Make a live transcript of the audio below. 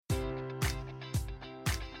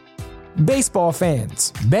Baseball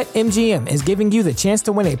fans, BetMGM is giving you the chance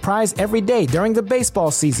to win a prize every day during the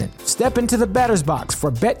baseball season. Step into the batter's box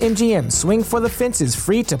for BetMGM Swing for the Fences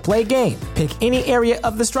free-to-play game. Pick any area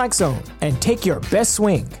of the strike zone and take your best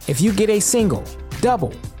swing. If you get a single,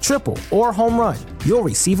 double, triple, or home run, you'll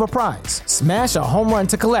receive a prize. Smash a home run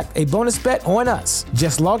to collect a bonus bet on us.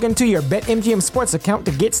 Just log into your BetMGM Sports account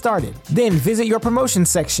to get started. Then visit your promotion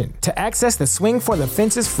section to access the Swing for the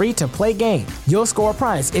Fences free-to-play game. You'll score a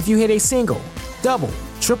prize if you hit a single, double,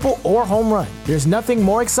 triple, or home run. There's nothing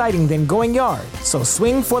more exciting than going yard. So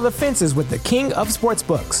swing for the fences with the king of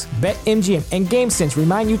sportsbooks. BetMGM and GameSense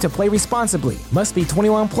remind you to play responsibly. Must be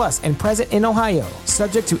 21 plus and present in Ohio.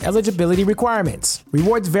 Subject to eligibility requirements.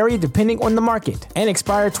 Rewards vary depending on the market and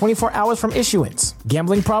expire 24 hours from issuance.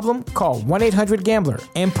 Gambling problem? Call 1-800-GAMBLER.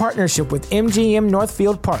 In partnership with MGM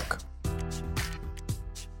Northfield Park.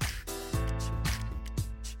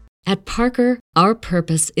 At Parker, our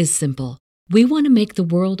purpose is simple. We want to make the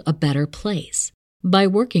world a better place by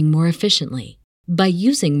working more efficiently, by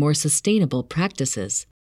using more sustainable practices,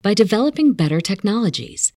 by developing better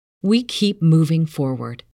technologies. We keep moving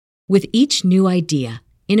forward. With each new idea,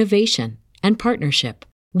 innovation, and partnership,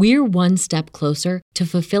 we're one step closer to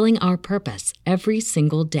fulfilling our purpose every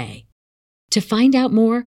single day. To find out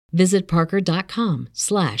more, visit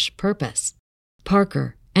parker.com/purpose.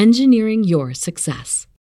 Parker, engineering your success.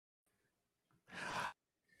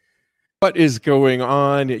 What is going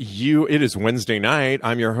on? It is Wednesday night.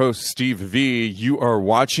 I'm your host, Steve V. You are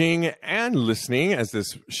watching and listening as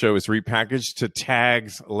this show is repackaged to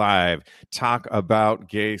Tags Live. Talk about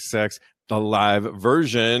gay sex, the live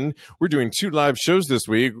version. We're doing 2 live shows this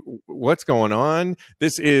week. What's going on?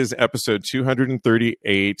 This is episode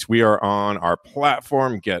 238. We are on our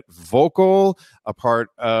platform, Get Vocal, a part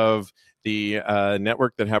of the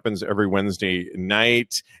network that happens every Wednesday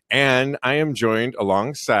night. And I am joined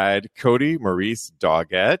alongside Cody Maurice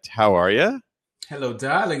Doggett. How are you? Hello,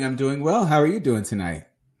 darling. I'm doing well. How are you doing tonight?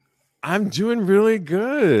 I'm doing really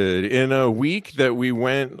good. In a week that we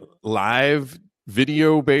went live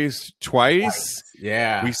video-based twice.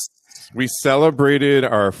 Yeah. We celebrated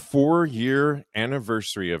our 4-year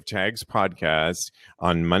anniversary of Tags Podcast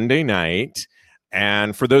on Monday night.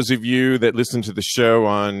 And for those of you that listen to the show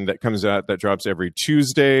that comes out, that drops every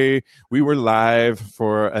Tuesday, we were live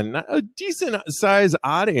for a decent size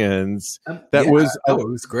audience. It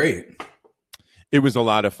was great. It was a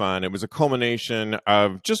lot of fun. It was a culmination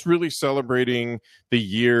of just really celebrating the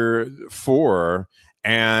year 4.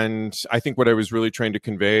 And I think what I was really trying to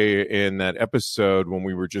convey in that episode when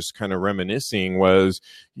we were just kind of reminiscing was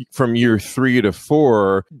from year 3 to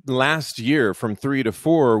 4, last year from 3 to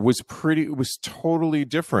 4 was totally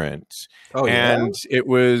different. Oh, yeah? And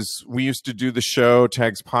we used to do the show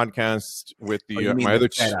Tags Podcast with my other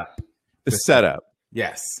setup. The setup.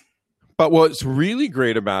 Yes. But what's really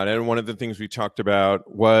great about it, and one of the things we talked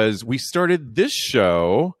about was we started this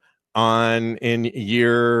show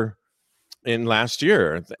in last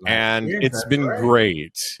year, and it's been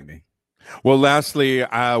great. Well, lastly,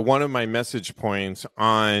 one of my message points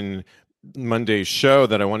on Monday's show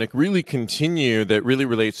that I want to really continue that really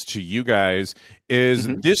relates to you guys is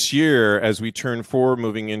this year, as we turn 4,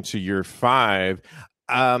 moving into year 5,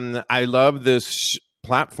 I love this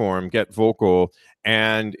platform, Get Vocal,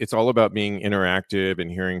 and it's all about being interactive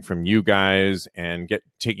and hearing from you guys and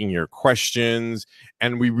taking your questions.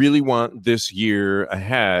 And we really want this year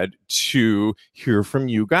ahead to hear from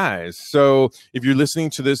you guys. So if you're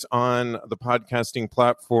listening to this on the podcasting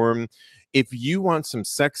platform, if you want some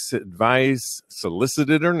sex advice,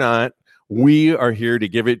 solicited or not, we are here to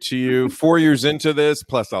give it to you. 4 years into this,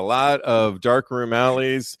 plus a lot of darkroom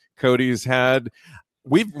alleys Cody's had.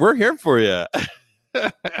 We're here for you.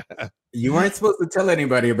 You weren't supposed to tell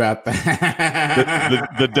anybody about that.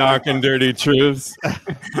 the dark and dirty truths.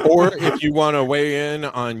 Or if you want to weigh in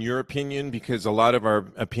on your opinion, because a lot of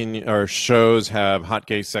our shows have hot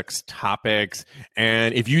gay sex topics.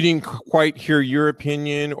 And if you didn't quite hear your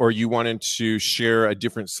opinion, or you wanted to share a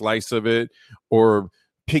different slice of it, or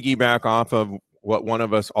piggyback off of what one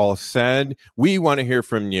of us all said, we want to hear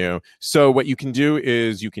from you. So what you can do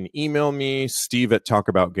is you can email me,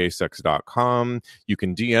 steve@talkaboutgaysex.com. You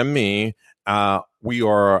can DM me. We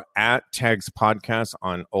are at Tags Podcast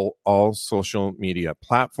on all social media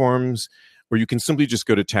platforms, or you can simply just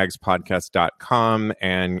go to tagspodcast.com,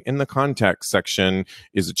 and in the contact section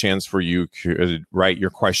is a chance for you to write your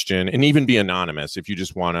question and even be anonymous. If you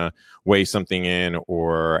just want to weigh something in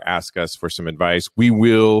or ask us for some advice, we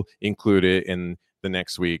will include it in the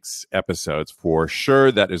next week's episodes for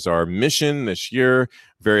sure. That is our mission this year.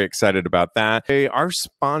 Very excited about that. Hey, our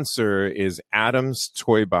sponsor is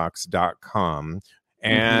adamstoybox.com.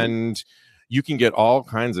 and you can get all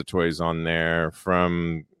kinds of toys on there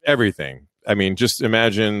from everything. I mean, just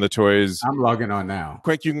imagine the toys. I'm logging on now.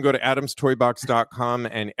 Quick, you can go to adamstoybox.com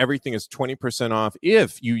and everything is 20% off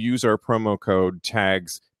if you use our promo code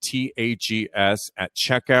TAGS TAGS at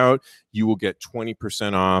checkout. You will get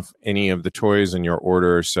 20% off any of the toys in your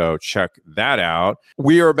order. So check that out.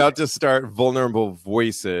 We are about to start Vulnerable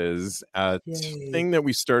Voices, a thing that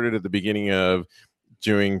we started at the beginning of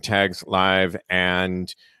doing Tags Live.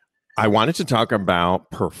 And I wanted to talk about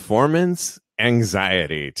performance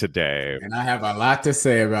anxiety today. And I have a lot to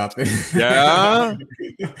say about this. Yeah?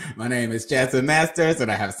 My name is Jasmine Masters,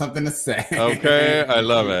 and I have something to say. Okay, I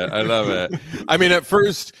love it. I love it. I mean, at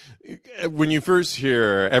first, when you first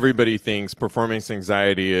hear, everybody thinks performance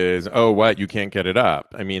anxiety is, oh, what? You can't get it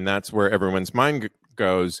up. I mean, that's where everyone's mind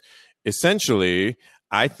goes, essentially,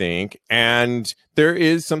 I think. And there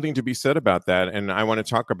is something to be said about that. And I want to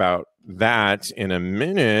talk about that in a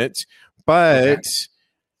minute. But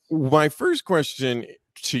my first question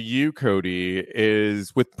to you, Cody,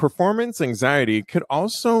 is with performance anxiety could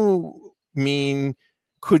also mean,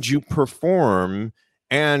 could you perform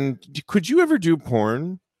and could you ever do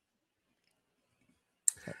porn?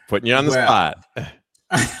 Putting you on the spot.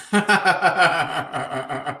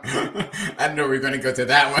 I know we're going to go to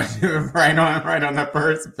that one right on the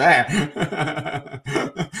first bat.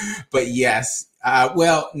 But yes,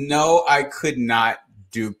 no, I could not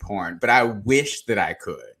do porn, but I wish that I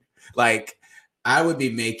could. Like, I would be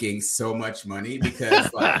making so much money because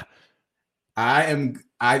like I've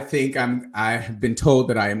been told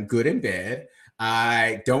that I am good in bed.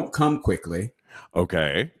 I don't come quickly.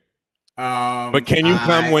 Okay. But can you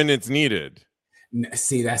come when it's needed?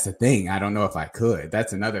 See, that's the thing. I don't know if I could.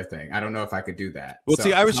 That's another thing. I don't know if I could do that. Well, so,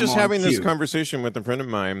 see, I was just having this conversation with a friend of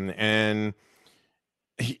mine, and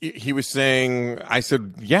he was saying, I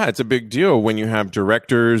said, yeah, it's a big deal when you have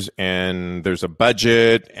directors and there's a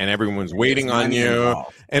budget and everyone's waiting on you.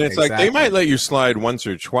 Involved. And it's like, they might let you slide once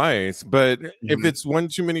or twice, but if it's one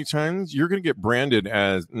too many times, you're going to get branded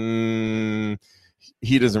as,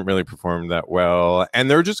 he doesn't really perform that well. And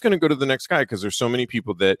they're just going to go to the next guy because there's so many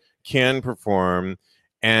people that can perform.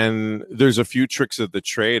 And there's a few tricks of the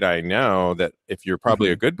trade I know that if you're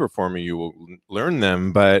probably a good performer, you will learn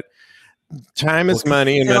them. But time is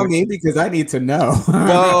money. And tell me, because I need to know.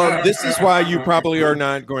 Well, this is why you probably are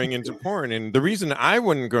not going into porn. And the reason I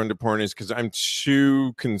wouldn't go into porn is because I'm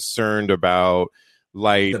too concerned about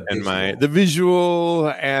light and the visual.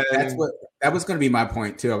 And that was going to be my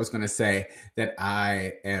point too. I was going to say that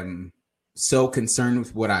I am so concerned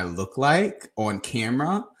with what I look like on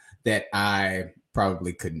camera that I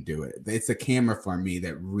probably couldn't do it. It's a camera for me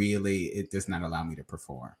that really, it does not allow me to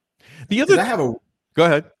perform. Go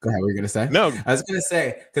ahead. What were you going to say? No. I was going to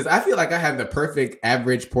say, because I feel like I have the perfect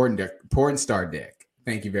average porn star dick.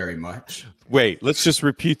 Thank you very much. Wait, let's just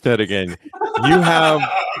repeat that again. You have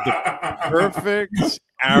the perfect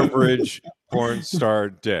average porn star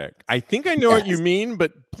dick. I think I know what you mean,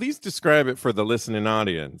 but please describe it for the listening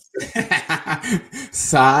audience.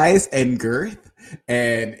 Size and girth,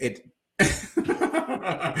 and it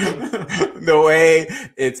the way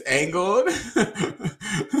it's angled.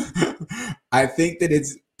 I think that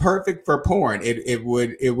it's perfect for porn. It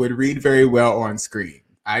would read very well on screen.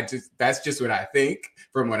 That's just what I think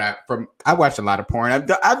I watch a lot of porn.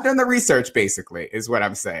 I've done the research, basically, is what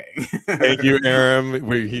I'm saying. Thank you,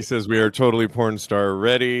 Aaron. He says we are totally porn star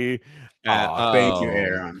ready. Thank you,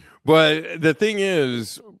 Aaron. But the thing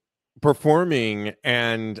is, performing,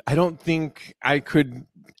 and I don't think I could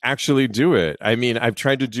actually do it. I mean, I've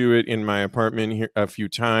tried to do it in my apartment here a few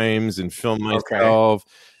times and film myself.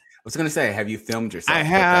 I was going to say, have you filmed yourself? I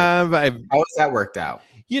have. How has that worked out?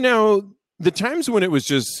 You know, the times when it was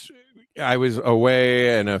just, I was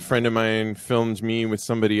away and a friend of mine filmed me with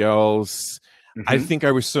somebody else. I think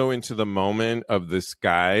I was so into the moment of this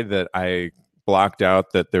guy that I blocked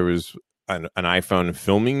out that there was an iPhone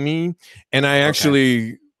filming me. And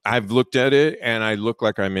I've looked at it and I look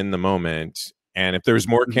like I'm in the moment. And if there was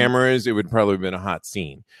more cameras, it would probably have been a hot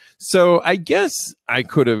scene. So I guess I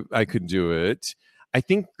could do it. I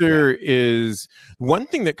think there is one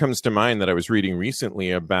thing that comes to mind that I was reading recently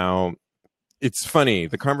about. It's funny.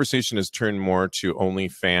 The conversation has turned more to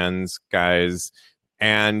OnlyFans guys,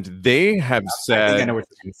 and they have said, I think I know what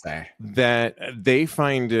you're going to say, that they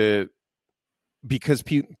find it because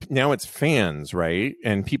now it's fans, right?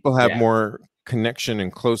 And people have more connection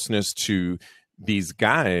and closeness to these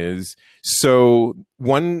guys. So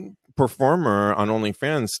one performer on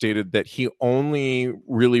OnlyFans stated that he only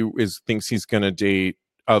really thinks he's going to date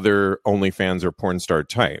other OnlyFans or porn star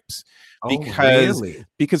types.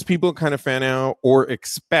 Because people kind of fan out or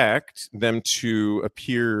expect them to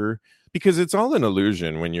appear, because it's all an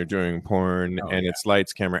illusion when you're doing porn and it's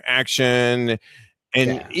lights, camera, action.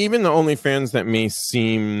 And even the OnlyFans that may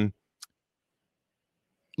seem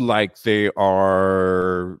like they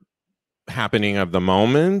are happening of the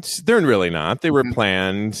moment, they're really not. They were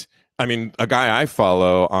planned. I mean, a guy I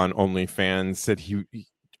follow on OnlyFans said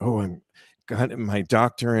my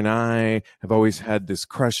doctor and I have always had this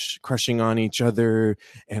crushing on each other,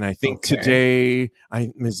 and I think today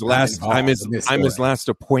I'm his last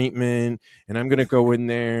appointment, and I'm gonna go in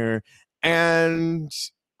there. And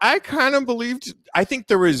I kind of believed. I think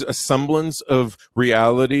there was a semblance of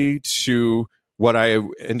reality to what I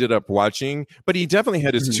ended up watching, but he definitely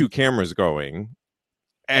had his two cameras going.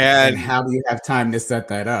 And how do you have time to set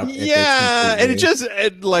that up? Yeah, and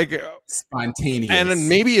it like spontaneous. And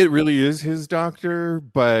maybe it really is his doctor,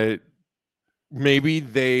 but maybe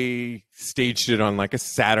they staged it on like a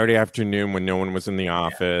Saturday afternoon when no one was in the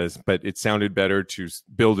office. But it sounded better to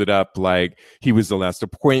build it up like he was the last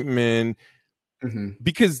appointment,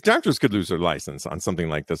 because doctors could lose their license on something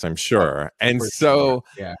like this, I'm sure.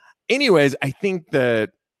 Anyways, I think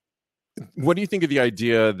that. What do you think of the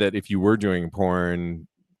idea that if you were doing porn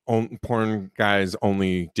guys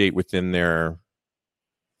only date within their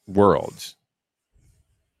world?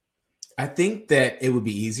 I think that it would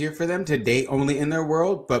be easier for them to date only in their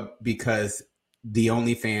world, but because the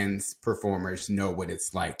OnlyFans performers know what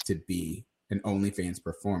it's like to be an OnlyFans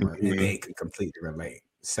performer, and they can completely relate.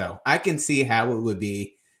 So I can see how it would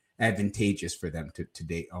be advantageous for them to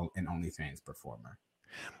date an OnlyFans performer.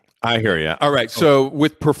 I hear you. All right. So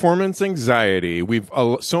with performance anxiety,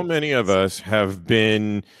 so many of us have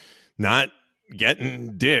been not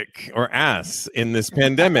getting dick or ass in this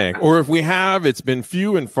pandemic, or if we have, it's been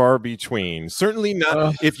few and far between. Certainly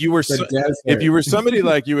not if you were somebody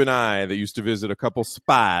like you and I that used to visit a couple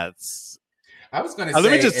spots. I was going to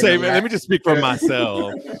say. Let me just speak for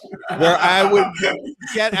myself. Where I would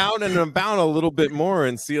get out and about a little bit more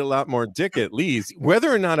and see a lot more dick, at least. Whether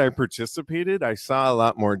or not I participated, I saw a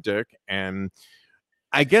lot more dick. And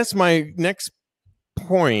I guess my next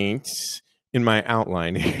point in my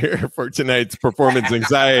outline here for tonight's performance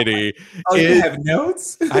anxiety is, you have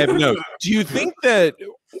notes? I have notes. Do you think that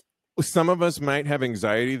some of us might have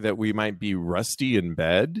anxiety that we might be rusty in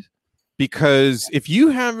bed? Because if you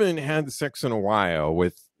haven't had sex in a while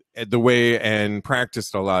with the way and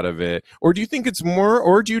practiced a lot of it, or do you think it's more,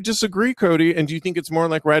 or do you disagree, Cody? And do you think it's more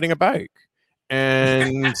like riding a bike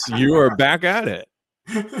and you are back at it?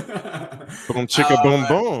 Boom, chicka, boom,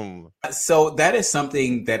 boom. So that is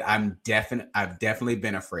something that I've definitely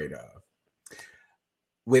been afraid of.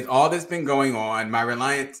 With all that's been going on, my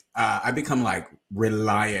reliance, I become like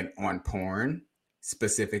reliant on porn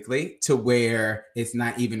specifically, to where it's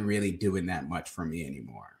not even really doing that much for me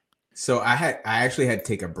anymore. So I actually had to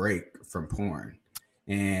take a break from porn,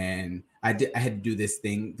 and I had to do this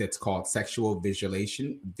thing that's called sexual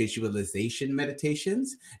visualization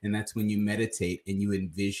meditations. And that's when you meditate and you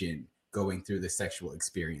envision going through the sexual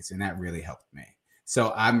experience. And that really helped me.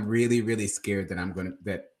 So I'm really, really scared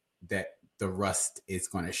that that the rust is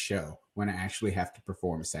going to show when I actually have to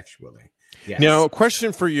perform sexually. Yes. Now, a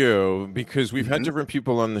question for you, because we've had different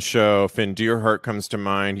people on the show. Finn Deerhart comes to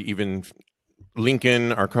mind. Even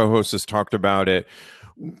Lincoln, our co-host, has talked about it.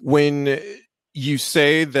 When you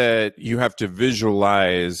say that you have to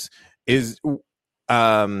visualize, you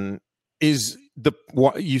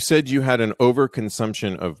said you had an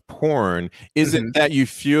overconsumption of porn. Is it that you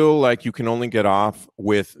feel like you can only get off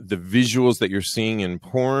with the visuals that you're seeing in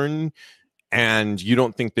porn, and you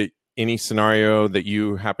don't think that any scenario that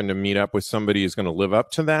you happen to meet up with somebody is going to live up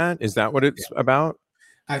to that? Is that what it's about?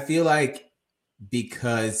 I feel like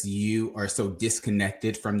because you are so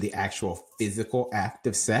disconnected from the actual physical act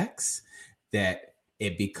of sex, that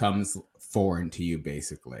it becomes foreign to you,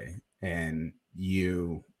 basically. And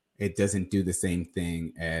it doesn't do the same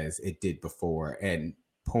thing as it did before. And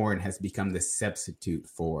porn has become the substitute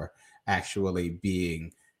for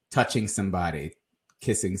actually touching somebody,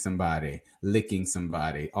 kissing somebody, licking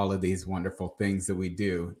somebody, all of these wonderful things that we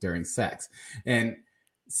do during sex. And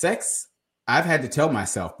sex, I've had to tell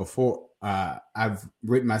myself before, I've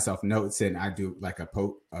written myself notes, and I do like a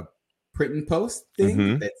print and post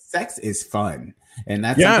thing, that sex is fun. And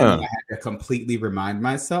that's something I had to completely remind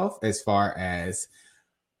myself, as far as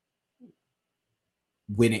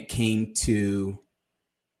when it came to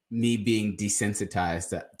me being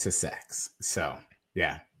desensitized to sex. So,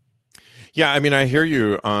 yeah. Yeah, I mean, I hear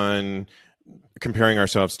you on comparing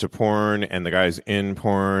ourselves to porn and the guys in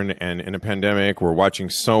porn, and in a pandemic we're watching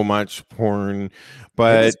so much porn.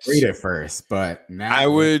 But it was great at first, but now I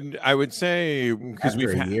would say, because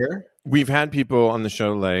we've had people on the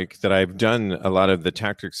show like that. I've done a lot of the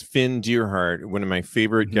tactics. Finn Deerhart, one of my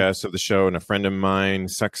favorite guests of the show and a friend of mine,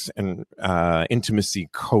 sex and intimacy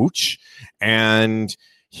coach, and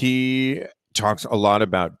he talks a lot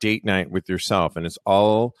about date night with yourself, and it's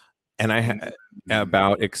all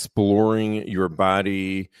about exploring your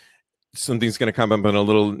body. Something's going to come up in a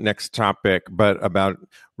little next topic, but about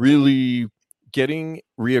really getting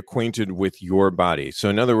reacquainted with your body. So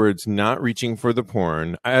in other words, not reaching for the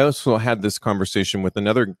porn. I also had this conversation with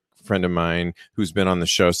another friend of mine who's been on the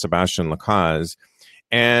show, Sebastian Lacaze.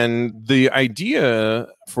 And the idea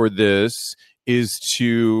for this is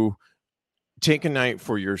to take a night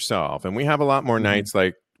for yourself. And we have a lot more nights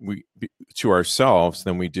like to ourselves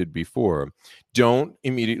than we did before. Don't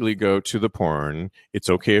immediately go to the porn. It's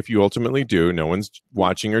okay if you ultimately do. No one's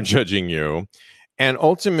watching or judging you. And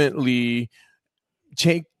ultimately,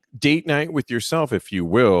 take date night with yourself, if you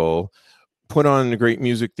will. Put on great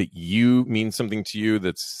music that you means something to you,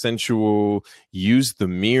 that's sensual. Use the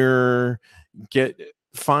mirror.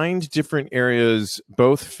 Find different areas.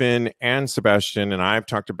 Both Finn and Sebastian and I've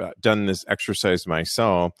done this exercise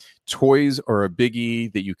myself. Toys are a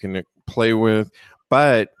biggie that you can play with,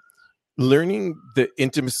 but learning the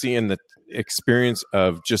intimacy and the experience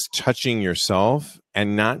of just touching yourself,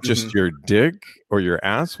 and not just your dick or your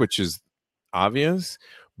ass, which is obvious,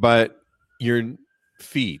 but your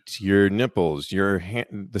feet, your nipples, your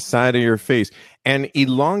hand, the side of your face, and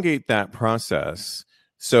elongate that process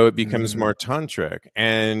so it becomes more tantric,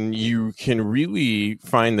 and you can really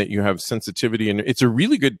find that you have sensitivity. And it's a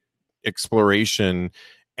really good exploration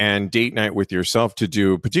and date night with yourself to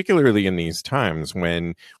do, particularly in these times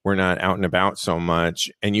when we're not out and about so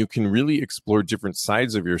much, and you can really explore different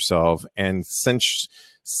sides of yourself and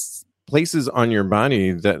places on your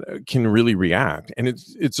body that can really react. And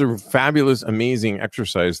it's a fabulous, amazing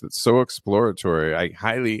exercise that's so exploratory. I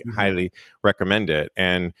highly, highly recommend it,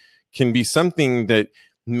 and can be something that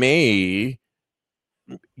may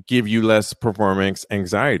give you less performance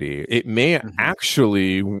anxiety. It may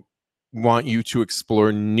actually want you to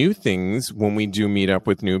explore new things when we do meet up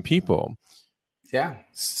with new people. Yeah.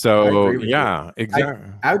 So yeah,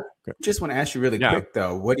 exactly. I just want to ask you really quick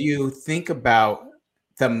though, what do you think about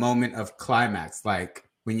the moment of climax, like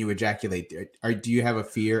when you ejaculate? Or do you have a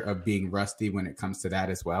fear of being rusty when it comes to that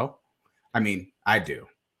as well? I mean, I do.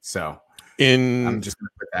 So I'm just going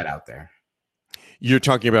to put that out there. You're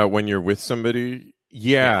talking about when you're with somebody?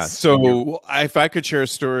 Yeah. Yes. So if I could share a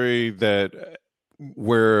story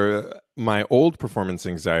where my old performance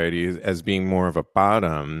anxiety as being more of a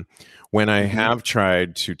bottom, when I have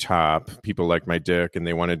tried to top, people like my dick and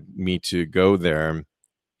they wanted me to go there,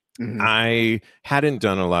 I hadn't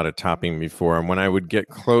done a lot of topping before. And when I would get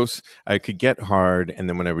close, I could get hard. And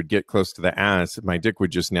then when I would get close to the ass, my dick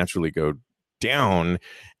would just naturally go down.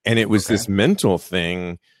 And it was this mental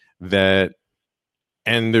thing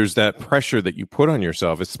and there's that pressure that you put on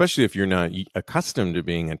yourself, especially if you're not accustomed to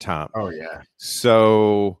being a top. Oh, yeah.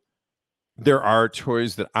 So there are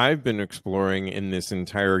toys that I've been exploring in this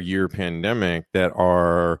entire year pandemic that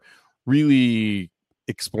are really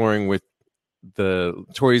exploring with the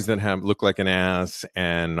toys that look like an ass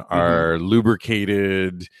and are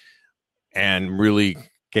lubricated and really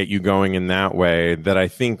get you going in that way, that I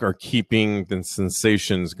think are keeping the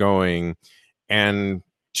sensations going, and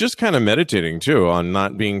just kind of meditating too on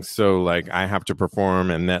not being so like I have to perform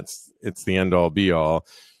and it's the end all be all.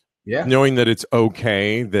 Yeah. Knowing that it's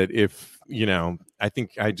okay, that if, I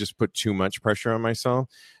think I just put too much pressure on myself.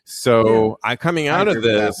 So coming out of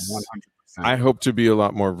this, I hope to be a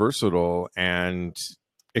lot more versatile and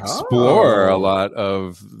explore a lot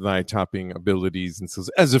of my topping abilities and skills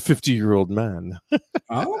as a 50-year-old man.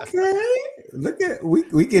 Okay. Look at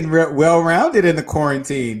we getting well-rounded in the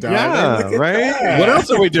quarantine, darling. Yeah, right? That. What else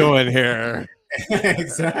are we doing here?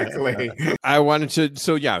 Exactly. I wanted to.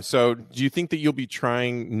 So do you think that you'll be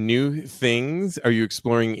trying new things? Are you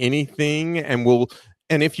exploring anything?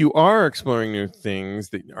 And if you are exploring new things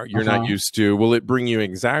that you're not used to, will it bring you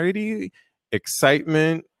anxiety,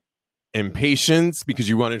 excitement, impatience because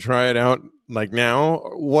you want to try it out like now?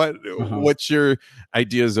 What's your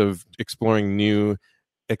ideas of exploring new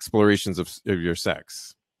explorations of your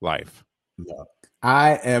sex life? Look,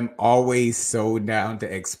 I am always so down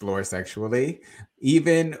to explore sexually,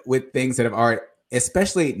 even with things that have already,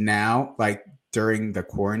 especially now, like during the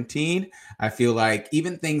quarantine. I feel like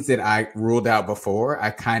even things that I ruled out before,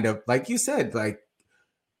 I kind of, like you said, like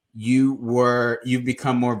you've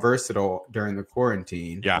become more versatile during the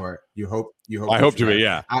quarantine. Yeah. Or you hope. I hope to be.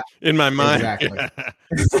 Yeah. In my mind. Exactly.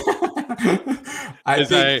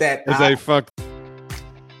 I fuck.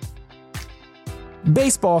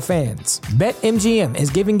 Baseball fans, BetMGM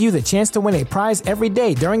is giving you the chance to win a prize every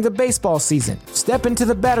day during the baseball season. Step into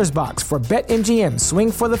the batter's box for BetMGM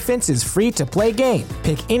Swing for the Fences free-to-play game.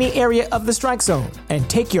 Pick any area of the strike zone and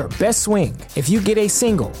take your best swing. If you get a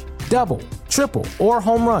single, double, triple, or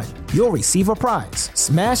home run, you'll receive a prize.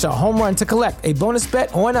 Smash a home run to collect a bonus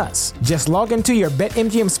bet on us. Just log into your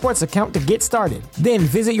BetMGM Sports account to get started. Then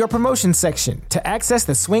visit your promotion section to access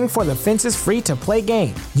the Swing for the Fences free-to-play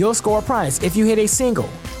game. You'll score a prize if you hit a single,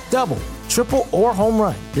 double, triple, or home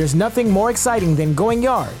run. There's nothing more exciting than going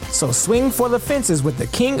yard. So swing for the fences with the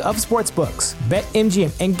king of sportsbooks.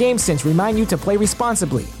 BetMGM and GameSense remind you to play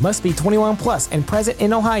responsibly. Must be 21 plus and present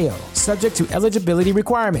in Ohio. Subject to eligibility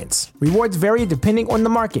requirements. Rewards vary depending on the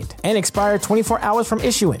market and expire 24 hours from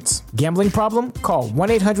issuance. Gambling problem? Call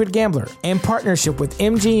 1-800-GAMBLER. In partnership with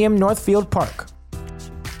MGM Northfield Park.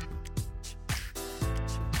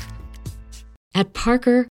 At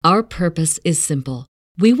Parker, our purpose is simple.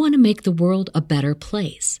 We want to make the world a better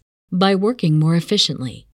place by working more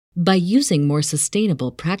efficiently, by using more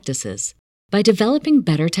sustainable practices, by developing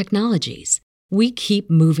better technologies. We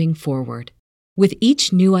keep moving forward. With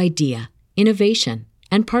each new idea, innovation,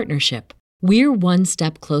 and partnership, we're one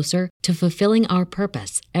step closer to fulfilling our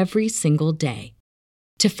purpose every single day.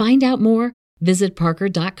 To find out more, visit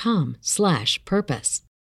parker.com/purpose.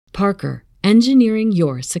 Parker, engineering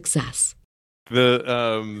your success.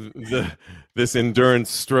 This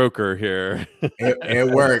endurance stroker here.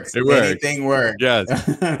 It works. It works. Anything works. Yes.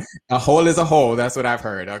 A hole is a hole. That's what I've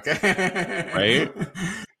heard. Okay. Right.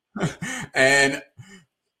 And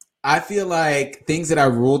I feel like things that I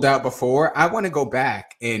ruled out before, I want to go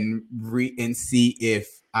back and see if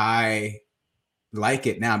I like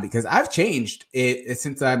it now, because I've changed it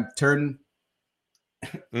since I've turned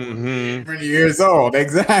 20 years old.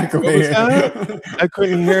 Exactly. I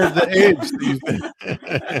couldn't hear the age.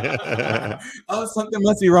 Oh, something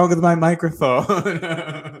must be wrong with my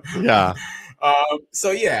microphone. Yeah. So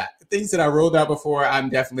yeah, things that I rolled out before, I'm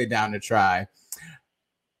definitely down to try.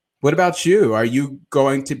 What about you? Are you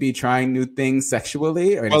going to be trying new things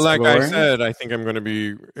sexually? Or well, like I said, I think I'm going to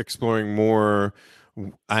be exploring more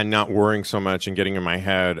and not worrying so much and getting in my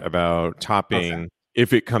head about topping. Okay.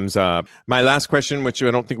 If it comes up. My last question, which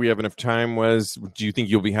I don't think we have enough time, was, do you think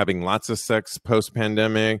you'll be having lots of sex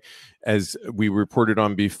post-pandemic? As we reported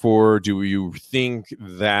on before, do you think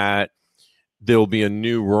that there'll be a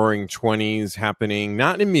new Roaring 20s happening?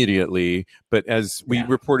 Not immediately, but as we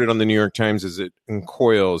reported on the New York Times, as it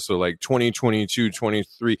uncoils, so like 2022,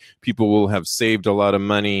 23, people will have saved a lot of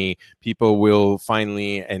money. People will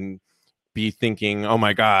finally be thinking, oh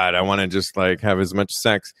my God, I want to just like have as much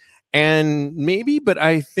sex. And maybe, but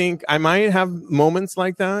I think I might have moments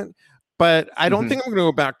like that, but I don't think I'm going to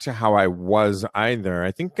go back to how I was either.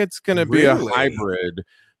 I think it's going to be a hybrid.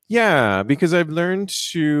 Yeah, because I've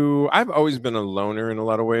always been a loner in a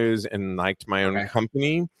lot of ways and liked my own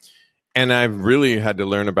company. And I've really had to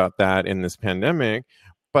learn about that in this pandemic.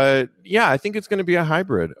 But yeah, I think it's going to be a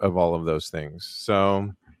hybrid of all of those things.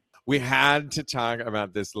 So we had to talk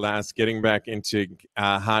about this last, getting back into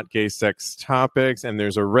hot gay sex topics. And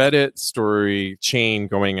there's a Reddit story chain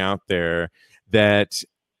going out there that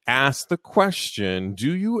asks the question,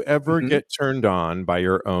 do you ever get turned on by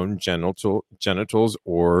your own genitals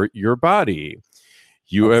or your body?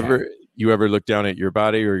 You ever look down at your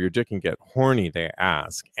body or your dick and get horny, they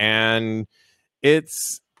ask. And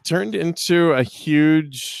it's turned into a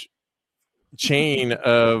huge chain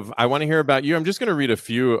of, I want to hear about you. I'm just going to read a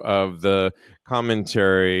few of the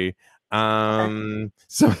commentary. So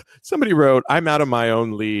somebody wrote, I'm out of my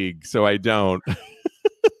own league, so I don't.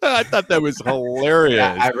 I thought that was hilarious.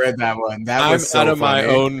 Yeah, I read that one. That was so out of funny.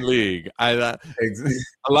 My own league. A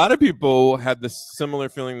lot of people had the similar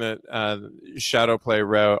feeling that Shadow Play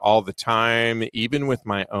wrote, all the time, even with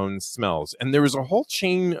my own smells. And there was a whole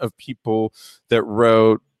chain of people that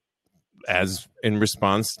wrote, as in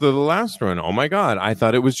response to the last one, oh my God, I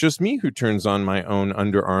thought it was just me who turns on my own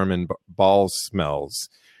underarm and ball smells.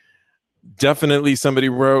 Definitely somebody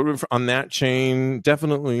wrote on that chain.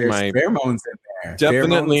 Definitely there's my pheromones in there.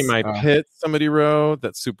 Definitely my pit. Somebody wrote,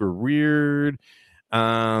 that's super weird.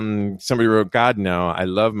 Somebody wrote, God, no, I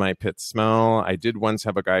love my pit smell. I did once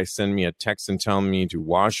have a guy send me a text and tell me to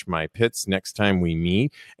wash my pits next time we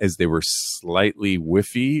meet, as they were slightly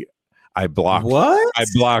whiffy. I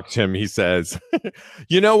blocked him, he says.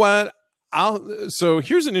 You know what? So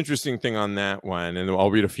here's an interesting thing on that one, and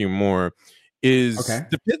I'll read a few more. Is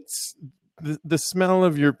the pits the smell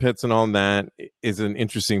of your pits and all that is an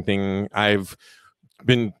interesting thing. I've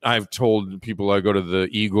told people I go to the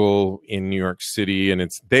Eagle in New York City, and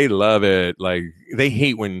they love it. Like, they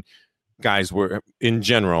hate when guys in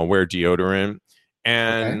general wear deodorant,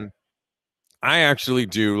 and I actually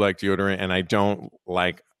do like deodorant, and I don't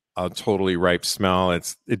like a totally ripe smell.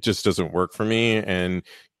 It just doesn't work for me. And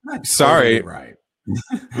sorry, right.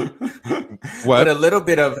 What? But a little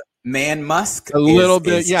bit of man musk, a little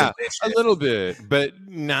bit, yeah, delicious. a little bit, but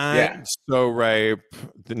not so ripe.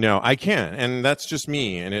 No, I can't, and that's just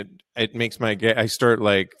me. And it makes I start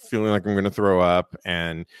like feeling like I'm going to throw up.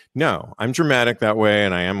 And no, I'm dramatic that way,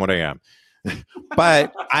 and I am what I am.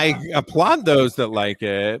 But I applaud those that like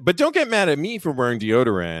it. But don't get mad at me for wearing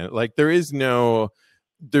deodorant. Like, there's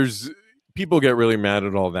people get really mad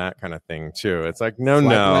at all that kind of thing too. It's like,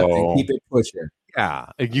 no, keep it pushing. Yeah,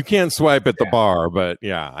 you can't swipe at the bar, but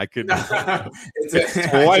yeah, I could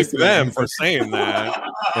swipe them for saying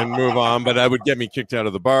that and move on. But I would get me kicked out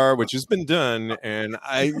of the bar, which has been done, and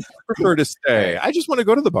I prefer to stay. I just want to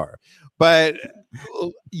go to the bar. But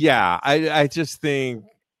yeah, I just think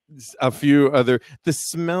a few other the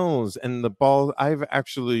smells and the balls. I've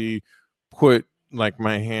actually put like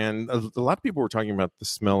my hand. A lot of people were talking about the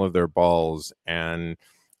smell of their balls, and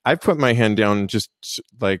I put my hand down just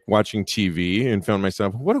like watching TV and found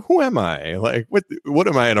myself, who am I? Like, what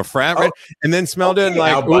am I, in a frat? Right? And then smelled it and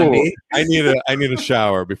like, ooh, I need a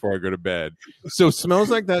shower before I go to bed. So smells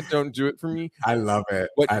like that don't do it for me. I love it.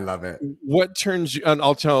 I love it. What turns you, and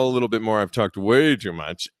I'll tell a little bit more. I've talked way too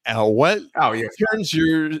much. What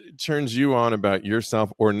turns you on about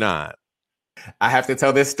yourself or not? I have to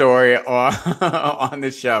tell this story on the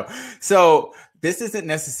show. So this isn't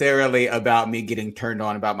necessarily about me getting turned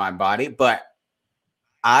on about my body, but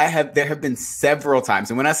there have been several times.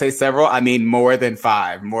 And when I say several, I mean more than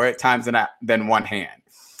 5, more times than one hand.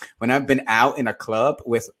 When I've been out in a club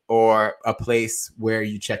or a place where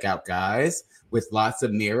you check out guys with lots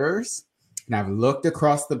of mirrors, and I've looked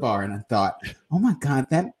across the bar and I thought, oh my God,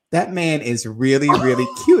 that man is really, really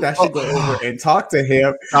cute. I should go over and talk to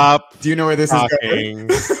him. Stop. Do you know where this is going?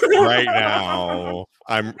 Right now?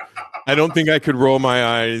 I don't think I could roll my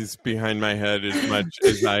eyes behind my head as much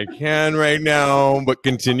as I can right now, but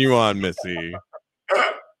continue on, Missy.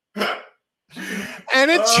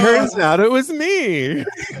 And it turns out it was me.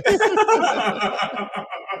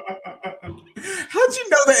 How'd you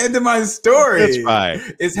know the end of my story? That's fine.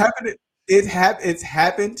 It's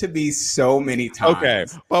happened to be so many times. Okay,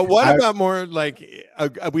 but what about more like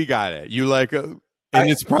we got it? You like and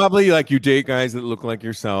it's probably like you date guys that look like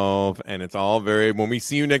yourself, and it's all very. When we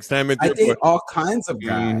see you next time, I date all kinds of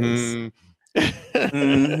guys. Mm-hmm.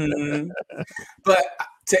 Mm-hmm. But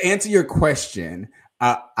to answer your question,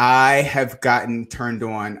 I have gotten turned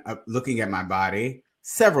on looking at my body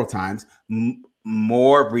several times.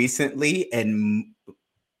 More recently and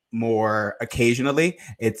more occasionally,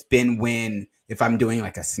 it's been if I'm doing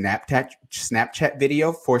like a Snapchat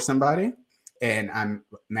video for somebody, and I'm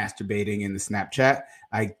masturbating in the Snapchat,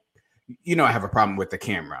 I have a problem with the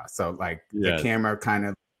camera. So like the camera kind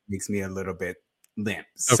of makes me a little bit limp.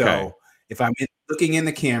 Okay. So if I'm looking in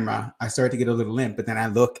the camera, I start to get a little limp, but then I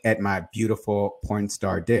look at my beautiful porn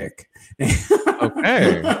star dick.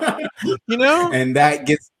 Okay. And that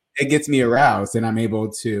gets me aroused, and I'm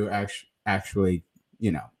able to actually,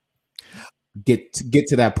 get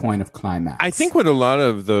to that point of climax. I think what a lot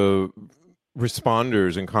of the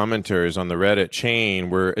responders and commenters on the Reddit chain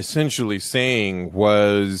were essentially saying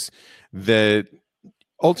was that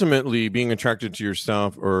ultimately being attracted to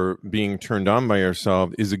yourself or being turned on by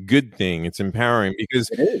yourself is a good thing. It's empowering, because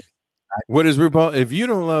it is. What is RuPaul? If you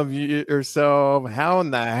don't love yourself, how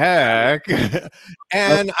in the heck?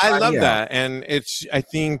 And I love that. And I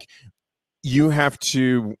think you have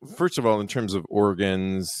to, first of all, in terms of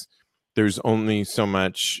organs, there's only so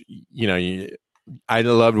much, I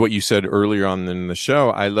loved what you said earlier on in the show.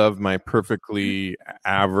 I love my perfectly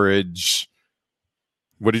average.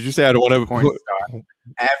 What did you say? I don't want to. Porn star.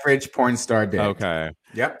 Average porn star dick. Okay.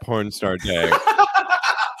 Yep. Porn star dick.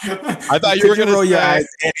 I thought you were going to roll your eyes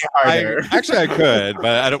any harder. Actually, I could,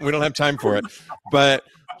 but we don't have time for it. But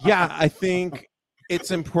yeah, I think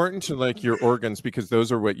it's important to like your organs, because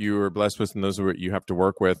those are what you are blessed with, and those are what you have to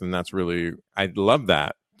work with, and that's really. I love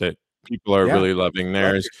that people are really loving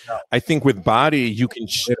theirs. I think with body, you can,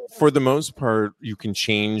 for the most part, you can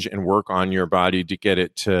change and work on your body to get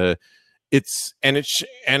it to. And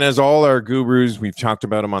as all our gurus, we've talked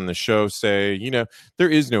about them on the show, say, there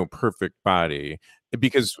is no perfect body,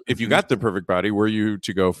 because if you got the perfect body, where are you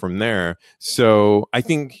to go from there? So I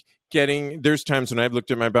think there's times when I've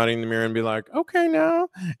looked at my body in the mirror and be like, okay, now.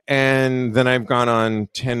 And then I've gone on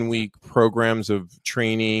 10-week programs of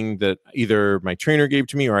training that either my trainer gave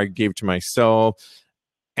to me or I gave to myself.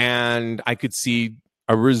 And I could see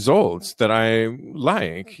a result that I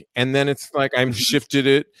like. And then it's like I'm shifted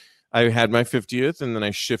it. I had my 50th and then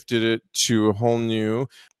I shifted it to a whole new,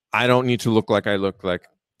 I don't need to look like I looked like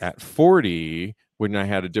at 40 when I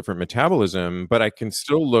had a different metabolism, but I can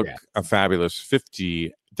still look a fabulous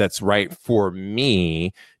 50 that's right for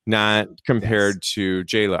me, not compared to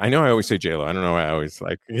J-Lo. I know I always say J-Lo. I don't know why I always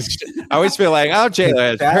like, I always feel like, oh,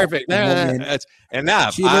 J-Lo is perfect. That's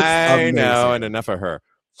enough. I know, and enough of her.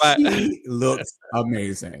 But she looks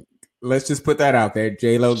amazing. Let's just put that out there.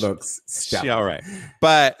 J-Lo looks stellar. She all right.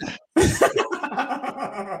 But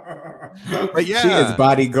yeah, she is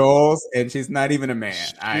body goals, and she's not even a man.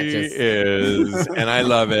 She is, and I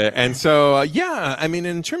love it. And so, yeah, I mean,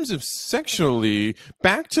 in terms of sexually,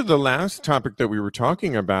 back to the last topic that we were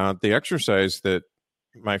talking about, the exercise that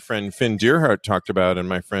my friend Finn Deerhart talked about, and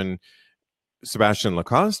my friend Sebastian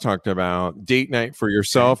Lacoste talked about, date night for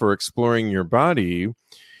yourself or exploring your body.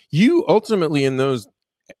 You ultimately, in those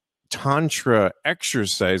Tantra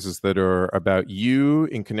exercises that are about you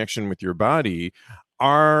in connection with your body,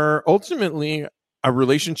 are ultimately a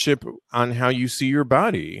relationship on how you see your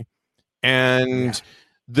body. And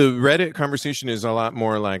the Reddit conversation is a lot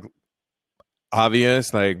more like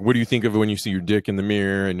obvious, like, what do you think of when you see your dick in the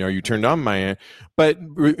mirror, and are you turned on by it? But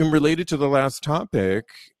related to the last topic,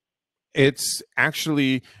 it's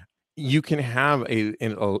actually, you can have an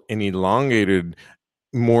elongated,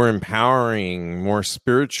 more empowering, more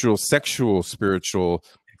spiritual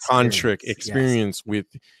tantric experience with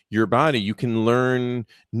your body. You can learn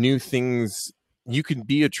new things. You can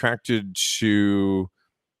be attracted to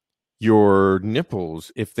your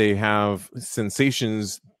nipples if they have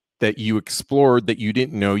sensations that you explored that you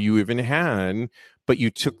didn't know you even had, but you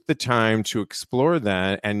took the time to explore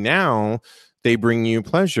that, and now they bring you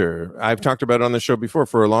pleasure. I've talked about it on the show before.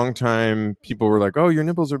 For a long time, people were like, oh, your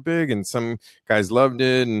nipples are big, and some guys loved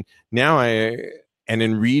it. And now and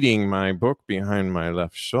in reading my book Behind My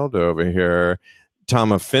Left Shoulder over here,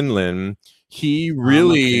 Tom of Finland, he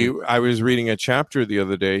really, I was reading a chapter the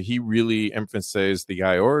other day, he really emphasized the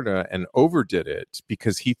aorta and overdid it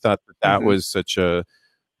because he thought that was such a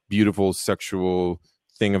beautiful sexual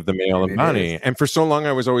thing of the male body. And for so long,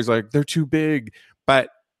 I was always like, they're too big. But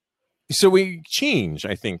so we change,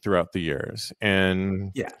 I think, throughout the years.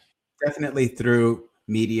 And yeah, definitely through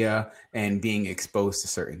media and being exposed to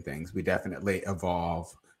certain things, we definitely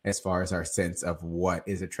evolve as far as our sense of what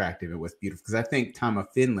is attractive and what's beautiful. Because I think Tom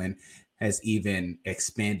of Finland has even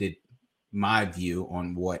expanded my view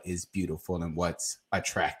on what is beautiful and what's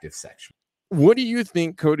attractive sexually. What do you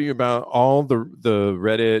think, Cody, about all the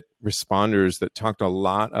Reddit responders that talked a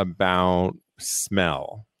lot about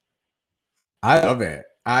smell? I love it.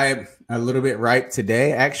 I'm a little bit ripe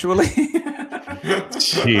today, actually.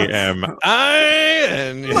 TMI.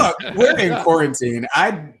 Look, we're in quarantine.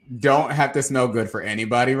 I don't have to smell good for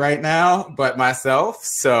anybody right now, but myself.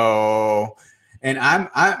 So, and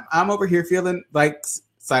I'm over here feeling like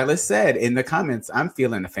Silas said in the comments. I'm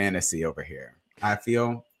feeling a fantasy over here. I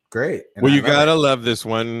feel great. Well, you gotta love this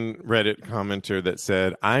one Reddit commenter that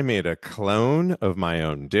said, I made a clone of my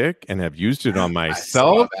own dick and have used it on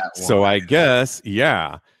myself. So I guess,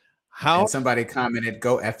 yeah. And somebody commented,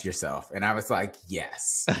 go F yourself. And I was like,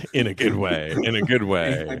 yes. In a good way. In a good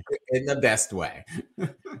way. In the best way.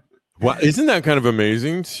 Well, isn't that kind of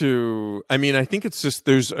amazing I mean, I think it's just,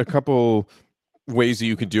 there's a couple ways that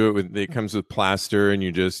you could do it. It comes with plaster and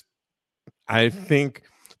I think,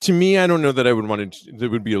 to me, I don't know that I would want to, that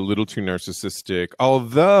would be a little too narcissistic.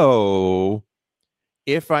 Although,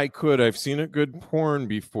 if I could, I've seen a good porn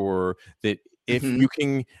before that if you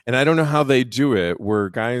can, and I don't know how they do it, where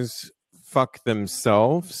guys fuck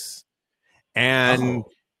themselves and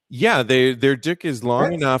their dick is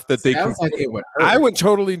long enough that they can. Like it would hurt. I would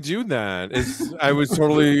totally do that. I was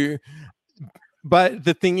totally, but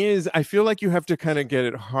the thing is, I feel like you have to kind of get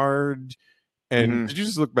it hard. And did you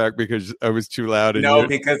just look back because I was too loud? No,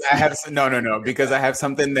 because I have because I have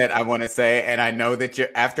something that I want to say, and I know that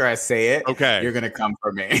after I say it, you're gonna come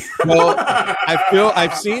for me. Well,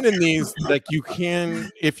 I've seen in these, like, you can,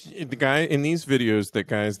 if the guy in these videos, the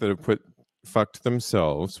guys that have fucked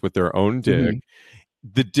themselves with their own dick,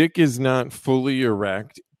 the dick is not fully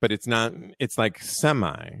erect, but it's like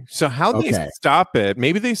semi. So how they stop it?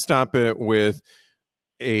 Maybe they stop it with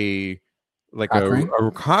a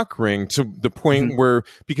cock ring to the point where,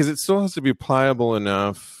 because it still has to be pliable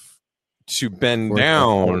enough to bend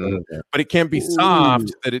down, but it can't be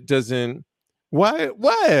soft that it doesn't.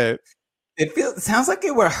 What? sounds like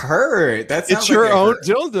it would hurt. It's your own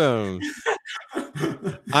dildo.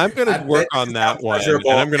 I'm going to work on that one. And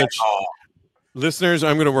I'm going to, listeners,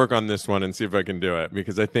 I'm going to work on this one and see if I can do it,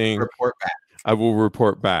 because I think report back. I will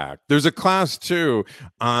report back. There's a class too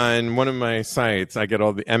on one of my sites. I get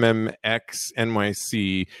all the MMX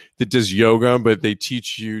NYC that does yoga, but they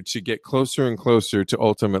teach you to get closer and closer to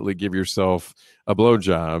ultimately give yourself a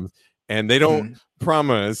blowjob. And they don't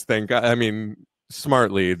promise, thank God. I mean,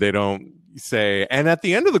 smartly, they don't say, and at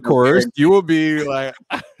the end of the course, you will be like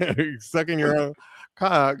sucking your own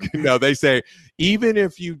cock. No, they say, even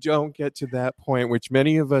if you don't get to that point, which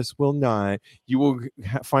many of us will not, you will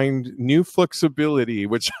find new flexibility,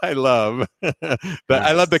 which I love. But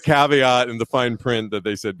I love the caveat and the fine print that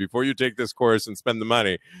they said, before you take this course and spend the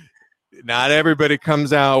money, not everybody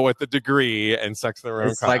comes out with a degree and sucks their own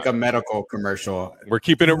cock. It's like a medical commercial. We're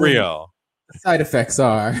keeping it real. The side effects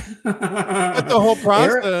are. But the whole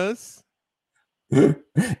process.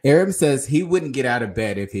 Aram says he wouldn't get out of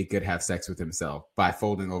bed if he could have sex with himself by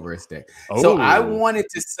folding over his dick. So I wanted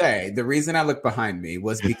to say the reason I looked behind me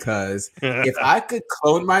was because if I could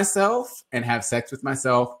clone myself and have sex with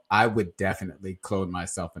myself, I would definitely clone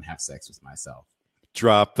myself and have sex with myself.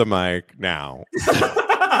 Drop the mic now.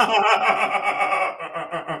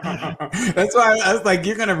 That's why I was like,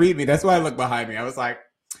 you're going to read me. That's why I looked behind me. I was like,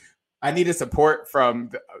 I needed support from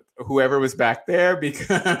whoever was back there,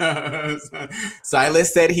 because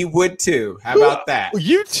Silas said he would too. How about that?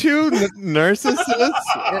 You two narcissists?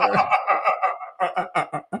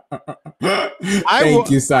 Thank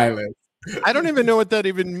you, Silas. I don't even know what that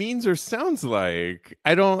even means or sounds like.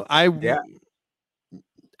 I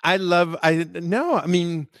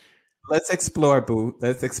mean, let's explore, boo.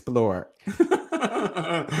 Let's explore.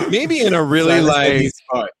 Maybe in a really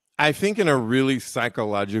I think in a really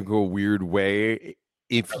psychological weird way,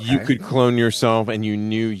 if you could clone yourself and you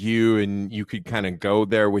knew you and you could kind of go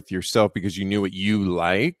there with yourself because you knew what you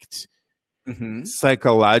liked,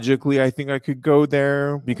 psychologically, I think I could go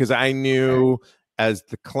there because I knew as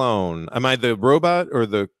the clone. Am I the robot or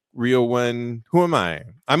the real one? Who am I?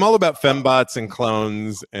 I'm all about fembots and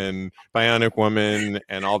clones and bionic woman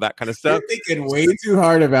and all that kind of stuff. You're thinking way too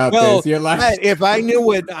hard about this. You're like, if I knew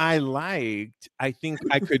what I liked, I think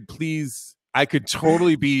I could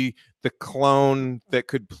totally be the clone that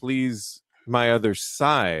could please my other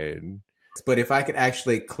side. But if I could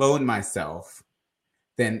actually clone myself,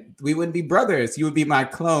 then we wouldn't be brothers. You would be my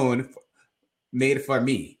clone made for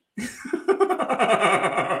me.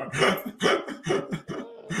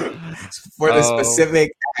 For the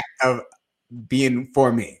specific act of being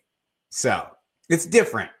for me. So it's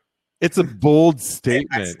different. It's a bold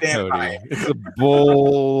statement, Cody. It's a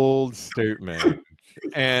bold statement.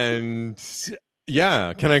 And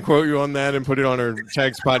yeah, can I quote you on that and put it on our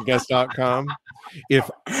tagspodcast.com? If,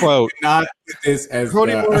 quote, not this as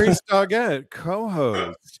Cody Maurice Doggett,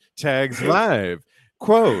 co-host, Tags Live,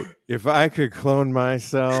 quote, if I could clone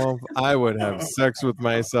myself, I would have sex with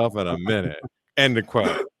myself in a minute. End of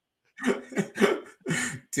quote.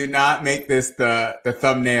 Do not make this the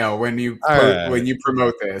thumbnail when you when you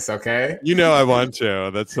promote this, okay? You know I want to.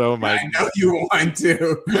 That's so my. I know you want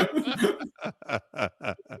to.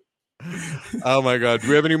 Oh my God! Do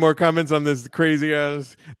we have any more comments on this crazy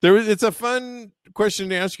ass? It's a fun question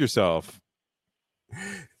to ask yourself.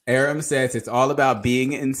 Aram says it's all about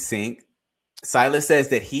being in sync. Silas says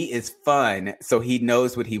that he is fun, so he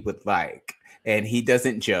knows what he would like. And he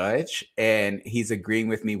doesn't judge, and he's agreeing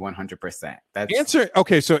with me 100%.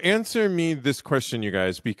 Answer me this question, you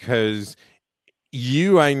guys, because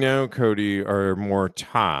you, I know, Cody, are more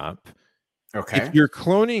top. Okay. If you're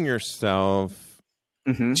cloning yourself,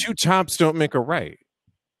 two tops don't make a right.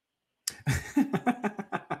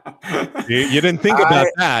 You didn't think about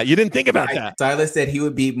that. You didn't think about that. Silas said he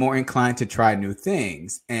would be more inclined to try new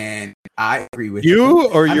things, and I agree with you.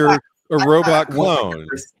 Or you're a robot clone.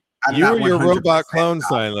 You or your robot clone,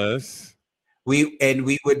 Silas. We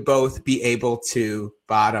would both be able to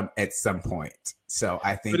bottom at some point. So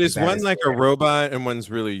I think. But is one like a robot and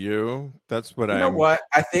one's really you? That's what You know what?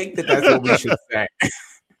 I think that's what we should say.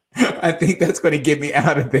 I think that's going to get me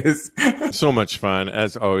out of this. So much fun,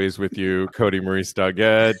 as always, with you, Cody Maurice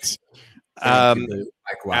Doggett.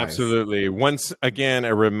 Absolutely. Once again,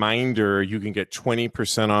 a reminder, you can get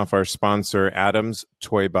 20% off our sponsor,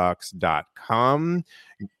 adamstoybox.com.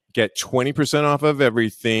 Get 20% off of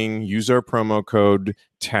everything. Use our promo code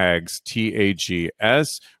TAGS,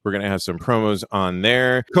 TAGS. We're going to have some promos on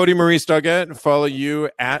there. Cody Maurice Doggett, follow you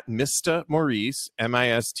at Mista Maurice,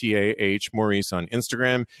 MISTAH Maurice on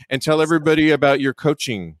Instagram, and tell everybody about your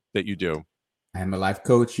coaching that you do. I'm a life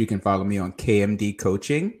coach. You can follow me on KMD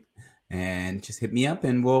Coaching. And just hit me up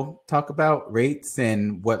and we'll talk about rates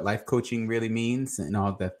and what life coaching really means and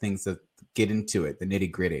all the things that get into it, the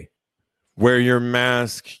nitty gritty. Wear your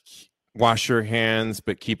mask, wash your hands,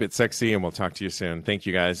 but keep it sexy. And we'll talk to you soon. Thank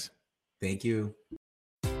you, guys. Thank you.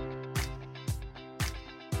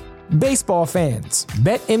 Baseball fans,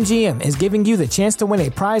 BetMGM is giving you the chance to win a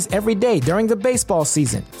prize every day during the baseball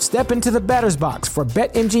season. Step into the batter's box for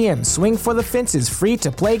BetMGM Swing for the Fences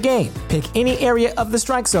free-to-play game. Pick any area of the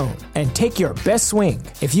strike zone and take your best swing.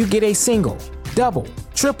 If you get a single, double,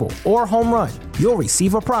 triple, or home run, you'll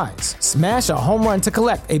receive a prize. Smash a home run to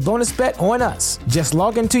collect a bonus bet on us. Just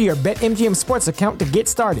log into your BetMGM Sports account to get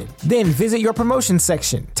started. Then visit your promotions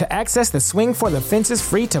section to access the Swing for the Fences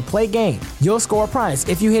free-to-play game. You'll score a prize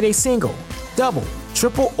if you hit a single, double,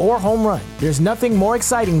 triple, or home run. There's nothing more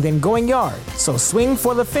exciting than going yard, so swing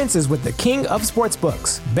for the fences with the king of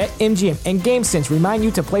sportsbooks. BetMGM and GameSense remind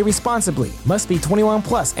you to play responsibly. Must be 21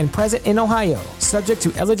 plus and present in Ohio, subject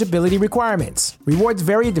to eligibility requirements. Rewards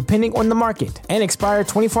vary depending on the market and expire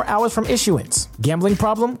 24 hours from issuance. Gambling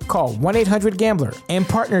problem? Call 1-800-GAMBLER in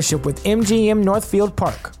partnership with MGM Northfield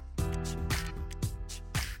Park.